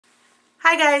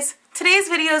Hi guys! Today's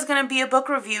video is going to be a book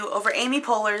review over Amy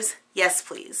Poehler's Yes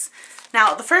Please.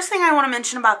 Now, the first thing I want to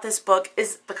mention about this book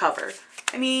is the cover.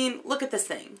 I mean, look at this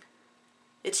thing.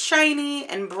 It's shiny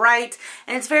and bright,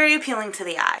 and it's very appealing to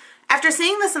the eye. After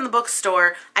seeing this in the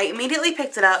bookstore, I immediately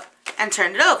picked it up and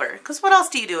turned it over, because what else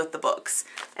do you do with the books?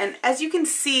 And as you can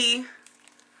see,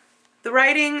 the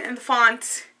writing and the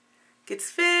font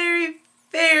gets very,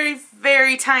 very,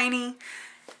 very tiny.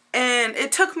 And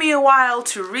it took me a while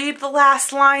to read the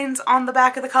last lines on the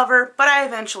back of the cover, but I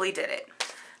eventually did it.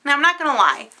 Now, I'm not gonna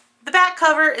lie, the back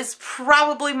cover is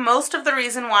probably most of the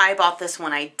reason why I bought this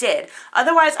when I did.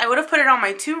 Otherwise, I would have put it on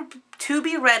my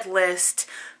to-be-read list,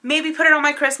 maybe put it on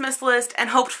my Christmas list,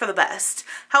 and hoped for the best.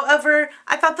 However,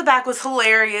 I thought the back was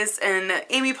hilarious, and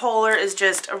Amy Poehler is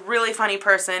just a really funny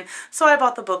person, so I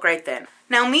bought the book right then.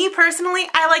 Now, me personally,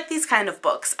 I like these kind of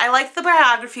books. I like the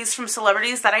biographies from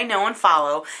celebrities that I know and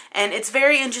follow, and it's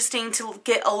very interesting to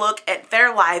get a look at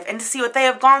their life and to see what they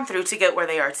have gone through to get where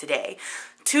they are today.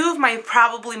 Two of my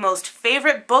probably most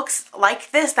favorite books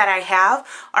like this that I have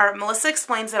are Melissa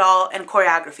Explains It All and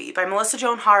Choreography by Melissa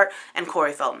Joan Hart and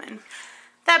Corey Feldman.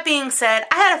 That being said,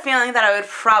 I had a feeling that I would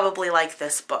probably like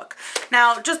this book.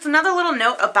 Now, just another little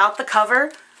note about the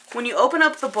cover. When you open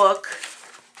up the book,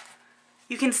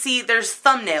 you can see there's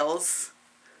thumbnails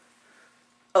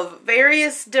of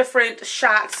various different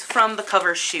shots from the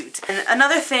cover shoot. And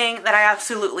another thing that I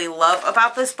absolutely love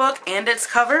about this book and its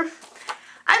cover,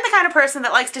 I'm the kind of person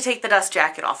that likes to take the dust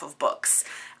jacket off of books.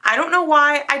 I don't know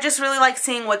why, I just really like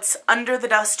seeing what's under the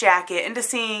dust jacket and to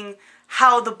seeing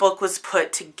how the book was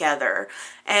put together.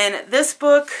 And this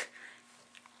book,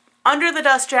 under the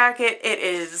dust jacket, it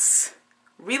is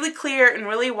really clear and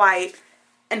really white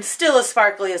and still as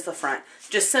sparkly as the front.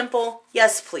 Just simple,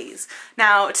 yes please.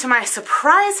 Now, to my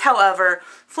surprise, however,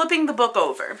 flipping the book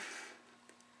over,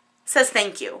 says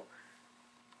thank you.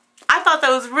 I thought that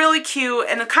was really cute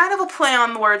and kind of a play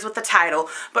on the words with the title,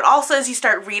 but also as you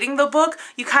start reading the book,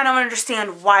 you kind of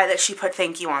understand why that she put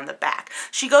thank you on the back.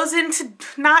 She goes into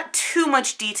not too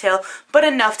much detail, but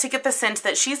enough to get the sense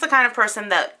that she's the kind of person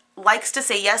that likes to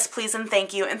say yes please and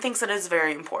thank you and thinks it is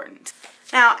very important.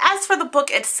 Now, as for the book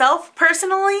itself,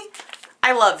 personally,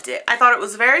 I loved it. I thought it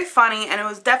was very funny, and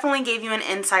it definitely gave you an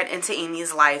insight into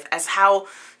Amy's life as how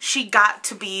she got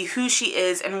to be who she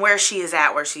is and where she is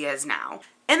at where she is now.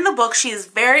 In the book, she is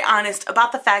very honest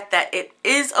about the fact that it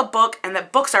is a book and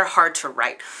that books are hard to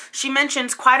write. She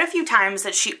mentions quite a few times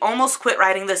that she almost quit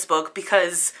writing this book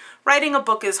because writing a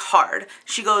book is hard.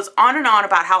 She goes on and on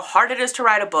about how hard it is to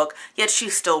write a book, yet she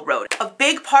still wrote it. A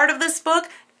big part of this book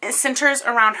centers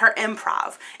around her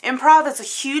improv. Improv is a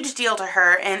huge deal to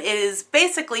her, and it is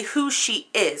basically who she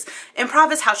is.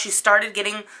 Improv is how she started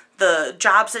getting the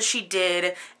jobs that she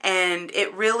did, and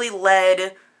it really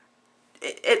led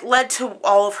to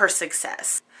all of her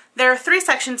success. There are 3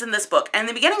 sections in this book, and in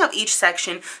the beginning of each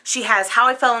section, she has How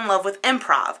I Fell in Love with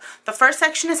Improv. The first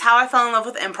section is How I Fell in Love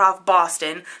with Improv,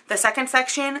 Boston. The second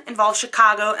section involves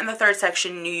Chicago, and the third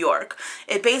section, New York.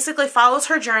 It basically follows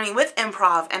her journey with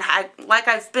improv and, like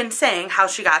I've been saying, how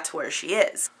she got to where she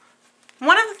is.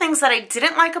 One of the things that I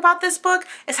didn't like about this book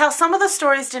is how some of the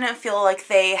stories didn't feel like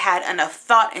they had enough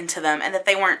thought into them and that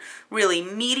they weren't really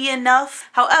meaty enough.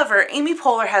 However, Amy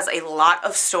Poehler has a lot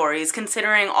of stories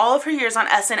considering all of her years on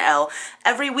SNL.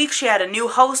 Every week she had a new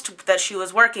host that she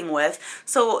was working with,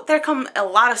 so there come a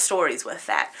lot of stories with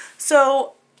that.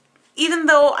 So even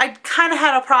though I kind of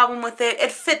had a problem with it,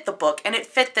 it fit the book and it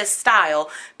fit this style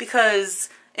because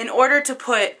in order to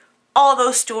put all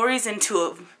those stories into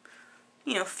a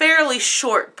fairly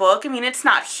short book. I mean, it's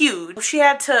not huge. She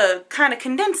had to kind of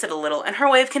condense it a little, and her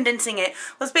way of condensing it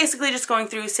was basically just going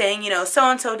through saying,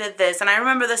 so-and-so did this, and I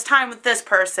remember this time with this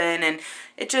person, and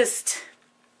it just,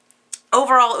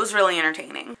 overall, it was really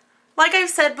entertaining. Like I've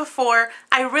said before,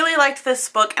 I really liked this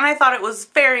book, and I thought it was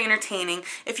very entertaining.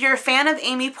 If you're a fan of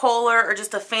Amy Poehler, or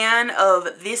just a fan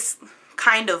of this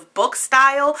kind of book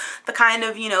style, the kind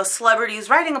of, celebrities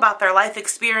writing about their life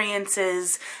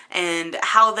experiences and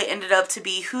how they ended up to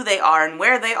be who they are and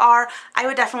where they are, I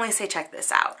would definitely say check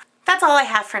this out. That's all I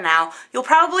have for now. You'll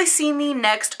probably see me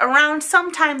next around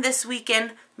sometime this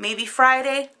weekend, maybe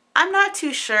Friday. I'm not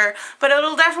too sure, but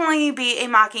it'll definitely be a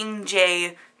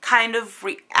Mockingjay kind of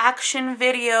reaction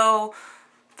video,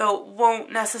 though it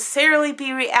won't necessarily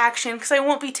be reaction because I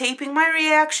won't be taping my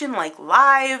reaction like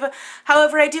live.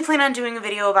 However, I do plan on doing a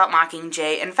video about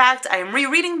Mockingjay. In fact, I am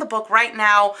rereading the book right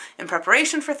now in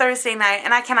preparation for Thursday night,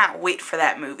 and I cannot wait for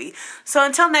that movie. So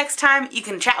until next time, you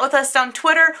can chat with us on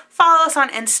Twitter, follow us on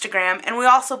Instagram, and we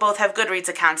also both have Goodreads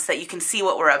accounts that you can see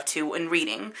what we're up to when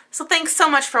reading. So thanks so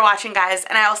much for watching, guys,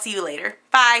 and I'll see you later.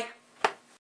 Bye!